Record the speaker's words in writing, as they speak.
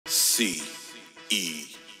C-E-O.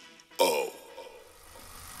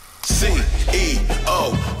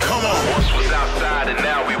 C-E-O, come on. Once was outside and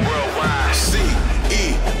now we worldwide.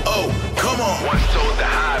 C-E-O, come on. Once told to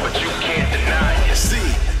hide, but you can't deny it.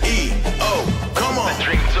 C-E-O, come on. The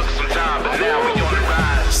dream took some time, but now we on the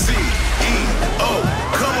rise. C-E-O,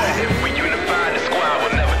 come on. If we unify, the squad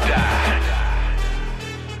will never die.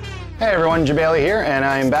 Hey everyone, Jabali here, and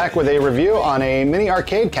I'm back with a review on a mini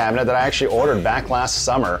arcade cabinet that I actually ordered back last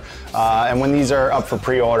summer. And when these are up for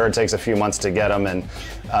pre-order, it takes a few months to get them. And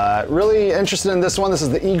really interested in this one. This is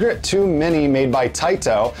the Egret 2 Mini made by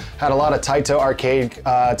Taito. Had a lot of Taito arcade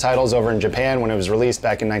titles over in Japan when it was released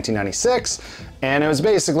back in 1996. And it was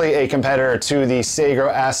basically a competitor to the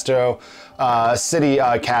Sega Astro City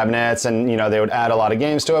cabinets, and you know, they would add a lot of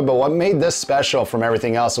games to it. But what made this special from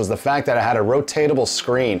everything else was the fact that it had a rotatable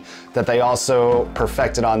screen that they also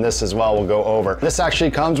perfected on this as well. We'll go over. This actually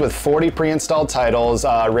comes with 40 pre-installed titles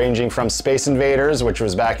ranging from Space Invaders, which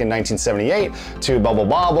was back in 1978, to Bubble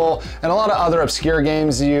Bobble, and a lot of other obscure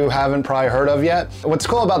games you haven't probably heard of yet. What's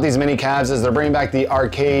cool about these mini cabs is they're bringing back the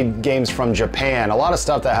arcade games from Japan. A lot of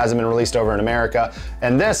stuff that hasn't been released over in America.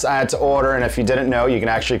 And this I had to order, and if you didn't know, you can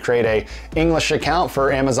actually create a English account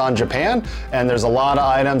for Amazon Japan, and there's a lot of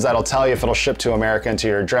items that'll tell you if it'll ship to America and to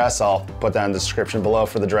your address. I'll put that in the description below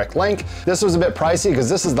for the direct link. This was a bit pricey because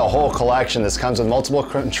this is the whole collection. This comes with multiple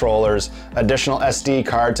controllers, additional SD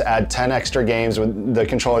card to add 10 extra games. The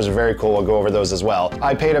controllers are very cool. We'll go over those as well.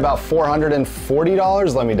 I paid about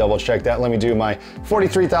 $440. Let me double check that. Let me do my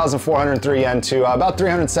 43,403 yen to about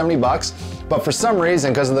 370 bucks. But for some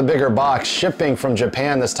reason, because of the bigger box, shipping from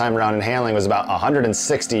Japan this time around and handling was about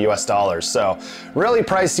 160 US dollars. So really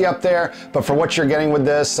pricey up there, but for what you're getting with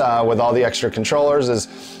this, with all the extra controllers,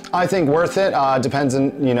 is I think worth it. Depends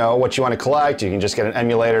on, you know, what you want to collect. You can just get an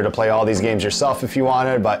emulator to play all these games yourself if you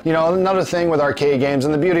wanted. But you know, another thing with arcade games,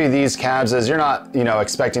 and the beauty of these cabs is you're not, you know,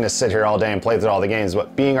 expecting to sit here all day and play through all the games.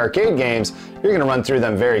 But being arcade games, you're going to run through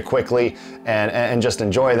them very quickly and just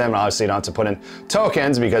enjoy them. And obviously you don't have to put in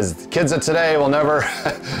tokens, because kids of today will never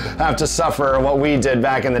have to suffer what we did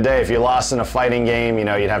back in the day. If you lost in a fighting game, you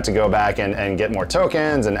know, you'd have to go back and get more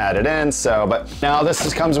tokens and add it in. So, but now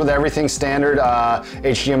this comes with everything standard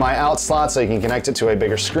HDMI out slot, so you can connect it to a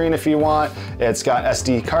bigger screen if you want. It's got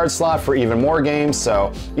SD card slot for even more games.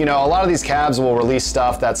 So, you know, a lot of these cabs will release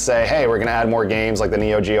stuff that say, hey, we're gonna add more games like the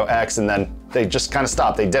Neo Geo X, and then they just kind of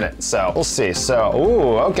stopped. They didn't. So we'll see. So,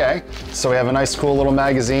 ooh, okay. So we have a nice cool little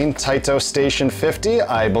magazine, Taito Station 50.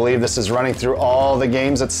 I believe this is running through all the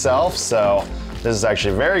games itself. So this is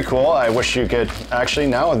actually very cool. I wish you could actually,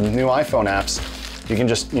 now with new iPhone apps, you can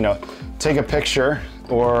just, you know, take a picture,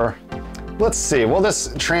 or let's see, will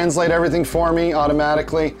this translate everything for me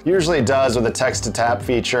automatically? Usually it does with the text to tap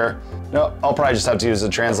feature. No, I'll probably just have to use the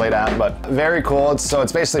Translate app, but very cool. So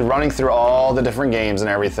it's basically running through all the different games and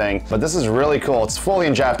everything. But this is really cool. It's fully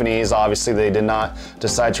in Japanese. Obviously, they did not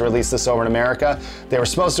decide to release this over in America. They were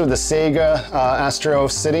supposed to with the Sega Astro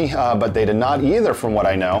City, but they did not either, from what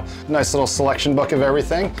I know. Nice little selection book of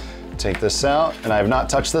everything. Take this out, and I have not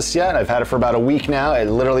touched this yet. I've had it for about a week now. It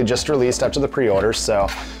literally just released after the pre-order. So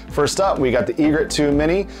first up, we got the Egret 2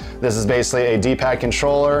 Mini. This is basically a D-pad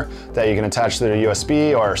controller that you can attach to the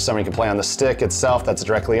USB, or somebody can play on the stick itself that's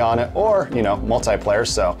directly on it, or, you know, multiplayer.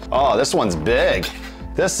 So, oh, this one's big.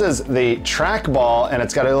 This is the trackball, and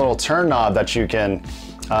it's got a little turn knob that you can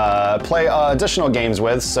play additional games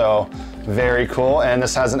with. So very cool. And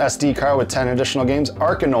this has an SD card with 10 additional games.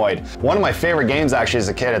 Arkanoid, one of my favorite games actually as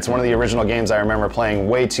a kid. It's one of the original games I remember playing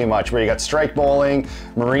way too much, where you got Strike Bowling,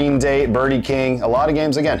 Marine Date, Birdie King, a lot of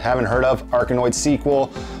games, again, haven't heard of. Arkanoid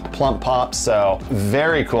sequel, Plump Pop. So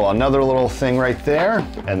very cool. Another little thing right there,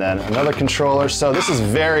 and then another controller. So this is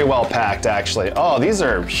very well packed, actually. Oh, these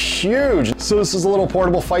are huge. So this is a little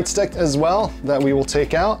portable fight stick as well that we will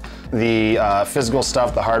take out. The physical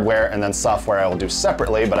stuff, the hardware, and then software I will do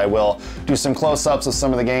separately, but I will do some close-ups of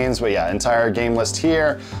some of the games. But yeah, entire game list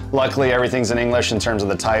here. Luckily, everything's in English in terms of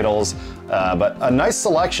the titles, but a nice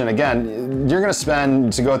selection. Again, you're gonna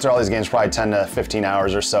spend, to go through all these games, probably 10 to 15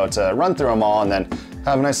 hours or so to run through them all, and then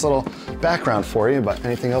have a nice little background for you. But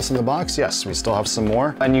anything else in the box? Yes, we still have some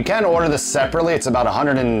more. And you can order this separately. It's about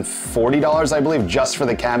 $140, I believe, just for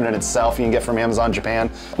the cabinet itself. You can get from Amazon Japan.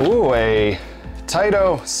 Ooh, a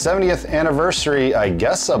Taito 70th anniversary, I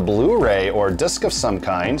guess a Blu-ray or disc of some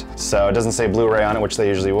kind. So it doesn't say Blu-ray on it, which they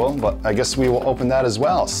usually will, but I guess we will open that as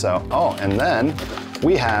well. So, oh, and then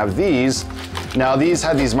we have these. Now these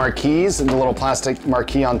had these marquees and the little plastic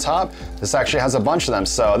marquee on top. This actually has a bunch of them.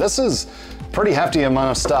 So this is pretty hefty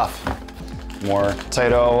amount of stuff. More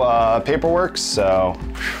Taito paperwork. So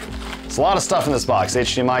it's a lot of stuff in this box.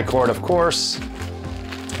 HDMI cord, of course.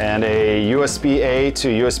 and a USB-A to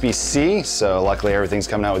USB-C. So luckily everything's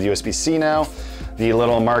coming out with USB-C now. The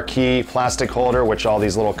little marquee plastic holder, which all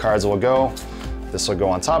these little cards will go. This will go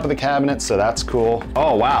on top of the cabinet, so that's cool.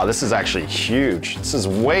 Oh wow, this is actually huge. This is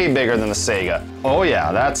way bigger than the Sega. Oh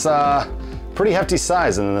yeah, that's pretty hefty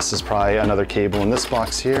size. And then this is probably another cable in this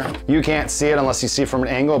box here. You can't see it unless you see from an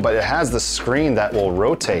angle, but it has the screen that will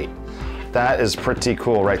rotate. That is pretty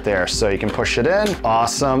cool right there. So you can push it in,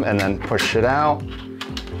 awesome, and then push it out,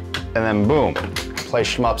 and then boom, play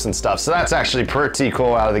shmups and stuff. So that's actually pretty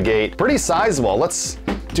cool out of the gate. Pretty sizable. Let's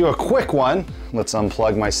do a quick one. Let's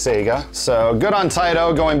unplug my Sega. So good on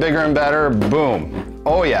Taito, going bigger and better, boom.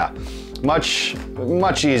 Oh yeah, much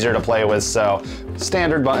easier to play with. So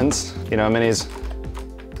standard buttons, you know, minis.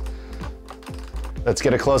 Let's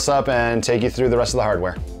get a close up and take you through the rest of the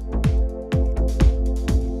hardware.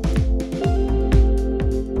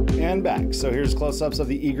 And back. So here's close-ups of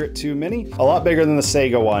the Egret 2 Mini. A lot bigger than the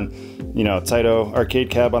Sega one. You know, Taito arcade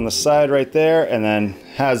cab on the side right there, and then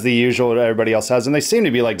has the usual what everybody else has, and they seem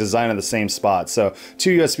to be like designed in the same spot. So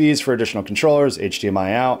 2 USBs for additional controllers,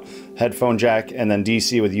 HDMI out, headphone jack, and then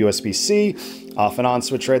DC with USB-C, off and on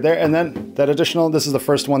switch right there. And then that additional, this is the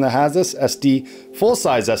first one that has this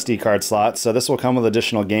full-size SD card slot. So this will come with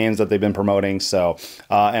additional games that they've been promoting. So,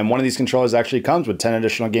 and one of these controllers actually comes with 10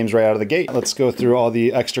 additional games right out of the gate. Let's go through all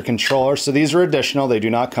the extra controllers. So these are additional. They do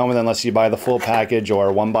not come with unless you buy the full package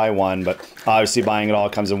or one by one, but obviously buying it all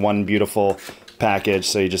comes in one beautiful package.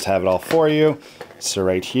 So you just have it all for you. So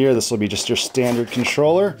right here, this will be just your standard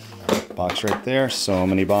controller. Box right there, so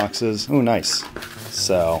many boxes. Oh, nice.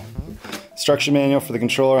 So, instruction manual for the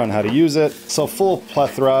controller on how to use it. So full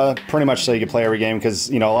plethora, pretty much so you can play every game,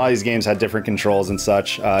 because you know a lot of these games had different controls and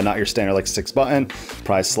such. Not your standard like 6 button.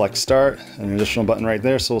 Probably select start, an additional button right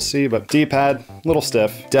there, so we'll see. But D-pad, a little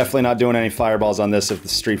stiff. Definitely not doing any fireballs on this if the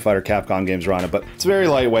Street Fighter Capcom games are on it, but it's very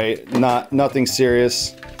lightweight, nothing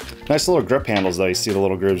serious. Nice little grip handles though, you see the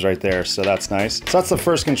little grooves right there, so that's nice. So that's the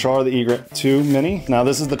first controller, the Egret 2 Mini. Now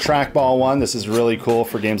this is the trackball one. This is really cool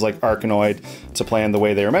for games like Arkanoid to play in the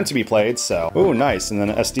way they were meant to be played, so. Ooh, nice, and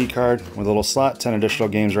then an SD card with a little slot, 10 additional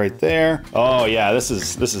games right there. Oh yeah, this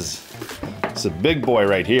is a big boy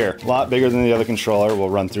right here. A lot bigger than the other controller, we'll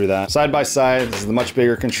run through that. Side by side, this is the much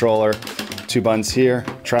bigger controller. 2 buttons here,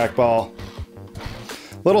 trackball.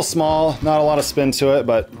 Little small, not a lot of spin to it,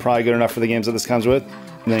 but probably good enough for the games that this comes with.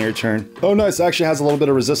 And then your turn. Oh nice, it actually has a little bit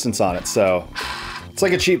of resistance on it, so it's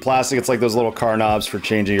like a cheap plastic. It's like those little car knobs for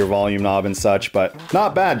changing your volume knob and such, but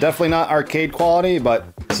not bad. Definitely not arcade quality,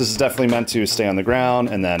 but this is definitely meant to stay on the ground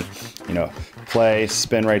and then, you know, play,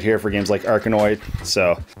 spin right here for games like Arkanoid.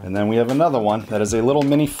 So, and then we have another one that is a little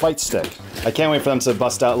mini fight stick. I can't wait for them to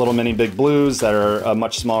bust out little mini Big Blues that are a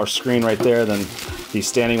much smaller screen right there than these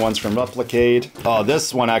standing ones from Replicade. Oh,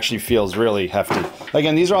 this one actually feels really hefty.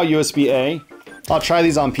 Again, these are all USB-A. I'll try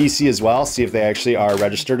these on PC as well, see if they actually are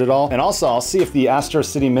registered at all. And also, I'll see if the Astro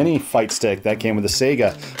City Mini fight stick that came with the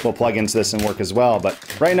Sega will plug into this and work as well.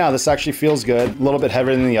 But right now, this actually feels good. A little bit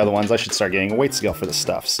heavier than the other ones. I should start getting a weight scale for this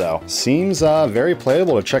stuff. So, seems very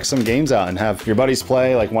playable to check some games out and have your buddies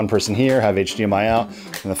play, like one person here, have HDMI out,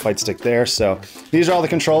 and the fight stick there. So, these are all the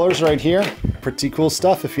controllers right here. Pretty cool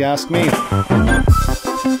stuff, if you ask me.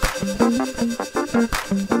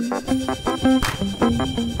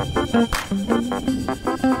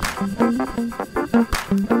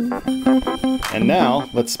 And now,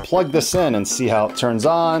 let's plug this in and see how it turns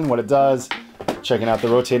on, what it does, checking out the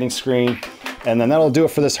rotating screen, and then that'll do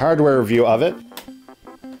it for this hardware review of it.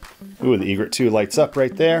 Ooh, the Egret 2 lights up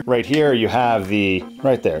right there. Right here, you have the,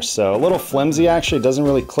 right there. So a little flimsy, actually. It doesn't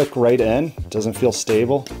really click right in. It doesn't feel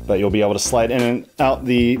stable, but you'll be able to slide in and out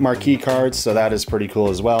the marquee cards, so that is pretty cool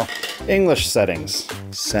as well. English settings.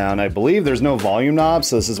 Sound, I believe there's no volume knob,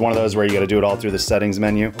 so this is one of those where you gotta do it all through the settings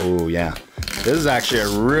menu. Oh yeah. This is actually a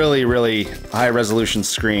really, really high resolution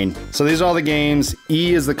screen. So these are all the games.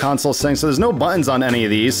 E is the console setting. So there's no buttons on any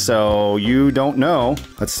of these, so you don't know.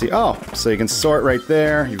 Let's see. Oh, so you can sort right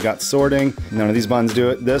there. You've got sorting. None of these buttons do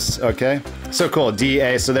it. This, okay. So cool, D,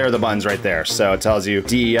 A, so there are the buttons right there. So it tells you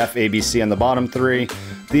D, E, F, A, B, C on the bottom 3.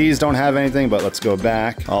 These don't have anything, but let's go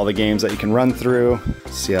back. All the games that you can run through.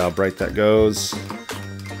 See how bright that goes.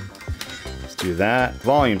 Do that.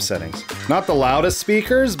 Volume settings. Not the loudest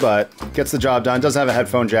speakers, but gets the job done. Does have a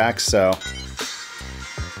headphone jack, so.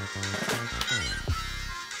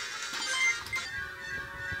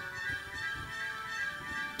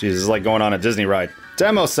 Jeez, this is like going on a Disney ride.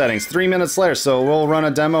 Demo settings, 3 minutes later. So we'll run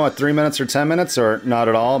a demo at 3 minutes or 10 minutes or not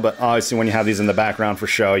at all. But obviously when you have these in the background for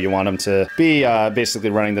show, you want them to be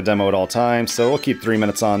basically running the demo at all times. So we'll keep 3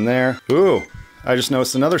 minutes on there. Ooh, I just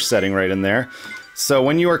noticed another setting right in there. So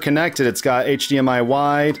when you are connected, it's got HDMI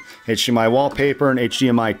wide, HDMI wallpaper, and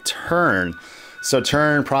HDMI turn. So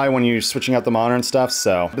turn probably when you're switching out the monitor and stuff.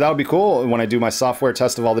 So that would be cool when I do my software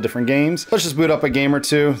test of all the different games. Let's just boot up a game or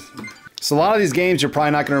two. So a lot of these games you're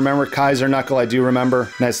probably not going to remember. Kaiser Knuckle I do remember.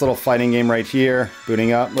 Nice little fighting game right here.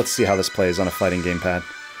 Booting up. Let's see how this plays on a fighting gamepad.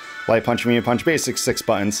 Light punch, medium punch, basic 6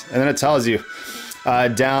 buttons. And then it tells you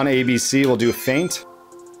down ABC will do feint.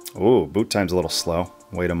 Ooh, boot time's a little slow.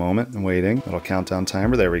 Wait a moment, I'm waiting. Little countdown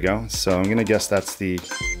timer, there we go. So I'm gonna guess that's the...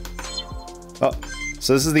 Oh,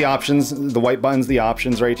 so this is the options. The white button's the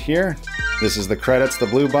options right here. This is the credits, the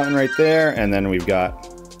blue button right there. And then we've got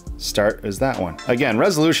start is that one. Again,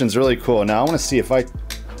 resolution's really cool. Now I wanna see if I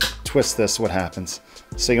twist this, what happens.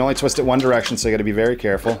 So you can only twist it one direction, so you gotta be very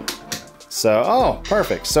careful. So, oh,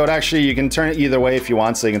 perfect. So it actually, you can turn it either way if you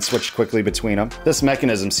want, so you can switch quickly between them. This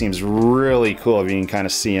mechanism seems really cool if you can kind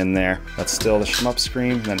of see in there. That's still the shmup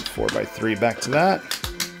screen, then 4x3 back to that.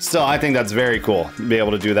 Still, I think that's very cool to be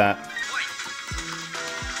able to do that.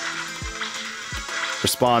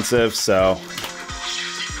 Responsive, so.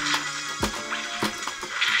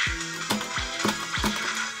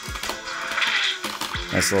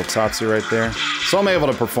 Nice little Tatsu right there. So I'm able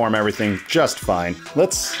to perform everything just fine.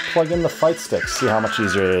 Let's plug in the fight sticks, see how much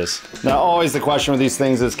easier it is. Now, always the question with these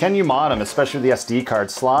things is, can you mod them, especially the SD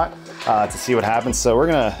card slot, to see what happens. So we're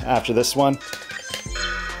gonna, after this one.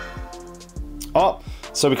 Oh,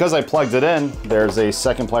 so because I plugged it in, there's a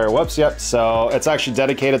second player, whoops, yep. So it's actually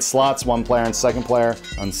dedicated slots, 1 player and 2nd player,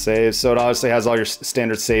 unsaved. So it obviously has all your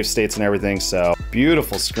standard save states and everything. So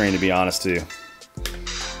beautiful screen, to be honest with you.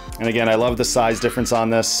 And again, I love the size difference on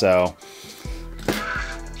this, so.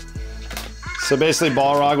 So basically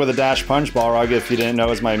Balrog with a dash punch. Balrog, if you didn't know,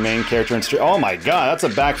 is my main character in Street. Oh my god, that's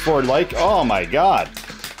a back forward like, oh my god.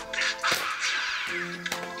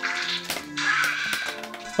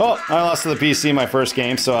 Oh, I lost to the PC my first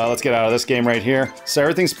game, so let's get out of this game right here. So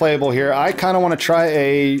everything's playable here. I kind of want to try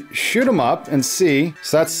a shoot 'em up and see.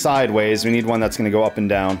 So that's sideways. We need one that's going to go up and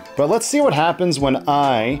down. But let's see what happens when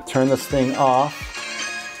I turn this thing off.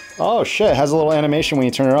 Oh shit, it has a little animation when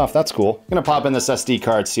you turn it off. That's cool. I'm gonna pop in this SD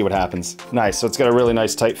card, see what happens. Nice, so it's got a really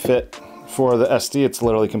nice tight fit for the SD. It's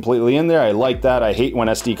literally completely in there. I like that. I hate when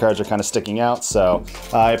SD cards are kind of sticking out, so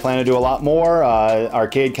I plan to do a lot more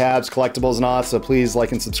arcade cabs, collectibles and all that, so please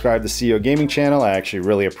like and subscribe to the CEO Gaming channel. I actually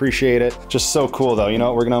really appreciate it. Just so cool though. You know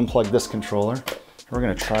what, we're gonna unplug this controller. We're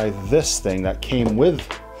gonna try this thing that came with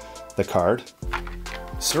the card.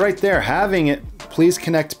 So right there, having it, please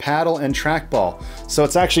connect paddle and trackball. So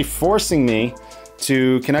it's actually forcing me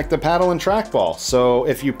to connect the paddle and trackball. So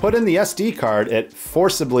if you put in the SD card, it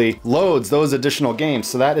forcibly loads those additional games.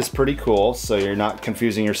 So that is pretty cool. So you're not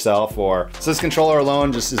confusing yourself or, so this controller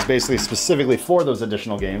alone just is basically specifically for those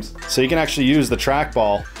additional games. So you can actually use the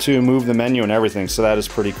trackball to move the menu and everything. So that is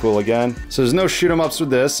pretty cool again. So there's no shoot 'em ups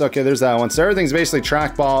with this. Okay, there's that one. So everything's basically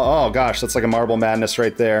trackball. Oh gosh, that's like a Marble Madness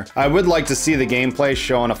right there. I would like to see the gameplay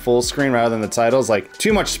show on a full screen rather than the titles. Like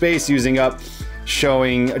too much space using up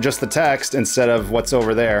showing just the text instead of what's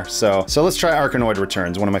over there. So let's try Arkanoid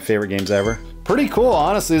Returns, one of my favorite games ever. Pretty cool,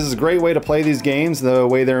 honestly. This is a great way to play these games the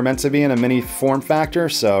way they're meant to be in a mini form factor,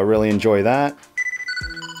 so really enjoy that.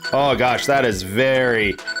 Oh gosh, that is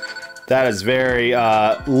very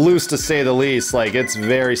loose to say the least. Like, it's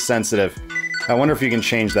very sensitive. I wonder if you can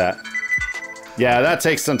change that. Yeah, that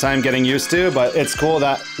takes some time getting used to, but it's cool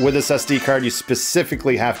that with this SD card, you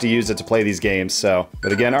specifically have to use it to play these games, so.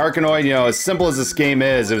 But again, Arkanoid, you know, as simple as this game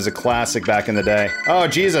is, it was a classic back in the day. Oh,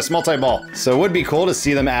 Jesus, multi-ball. So it would be cool to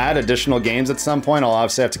see them add additional games at some point. I'll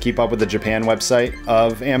obviously have to keep up with the Japan website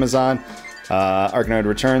of Amazon. Arkanoid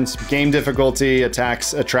Returns. Game difficulty,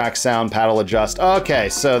 attacks, attract sound, paddle adjust. Okay,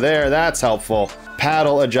 so there, that's helpful.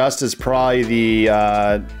 Paddle adjust is probably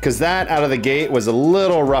the, because that out of the gate was a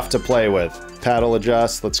little rough to play with. Paddle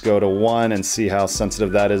adjust, let's go to 1 and see how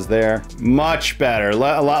sensitive that is there. Much better, a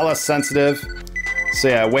lot less sensitive. So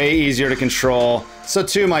yeah, way easier to control. So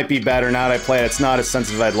 2 might be better now that I play it. It's not as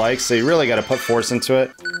sensitive as I'd like, so you really got to put force into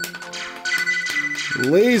it.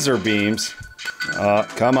 Laser beams.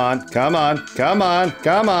 Come on, come on, come on,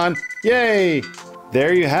 come on. Yay!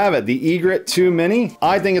 There you have it, the Egret 2 Mini.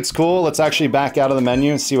 I think it's cool. Let's actually back out of the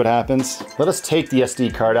menu and see what happens. Let us take the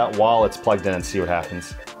SD card out while it's plugged in and see what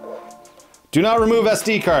happens. Do not remove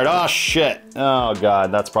SD card. Oh shit. Oh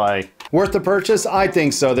god, that's probably worth the purchase. I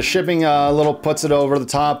think so. The shipping little puts it over the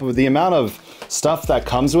top with the amount of stuff that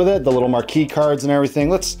comes with it, the little marquee cards and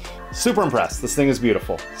everything. Super impressed. This thing is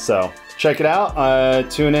beautiful. So check it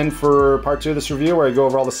out. Tune in for part 2 of this review where I go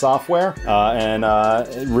over all the software and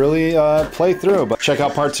really play through. But check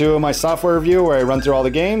out part 2 of my software review where I run through all the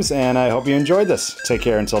games, and I hope you enjoyed this. Take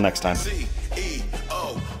care until next time.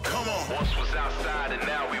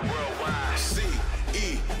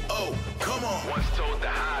 Once told to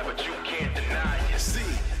hide, but you can't deny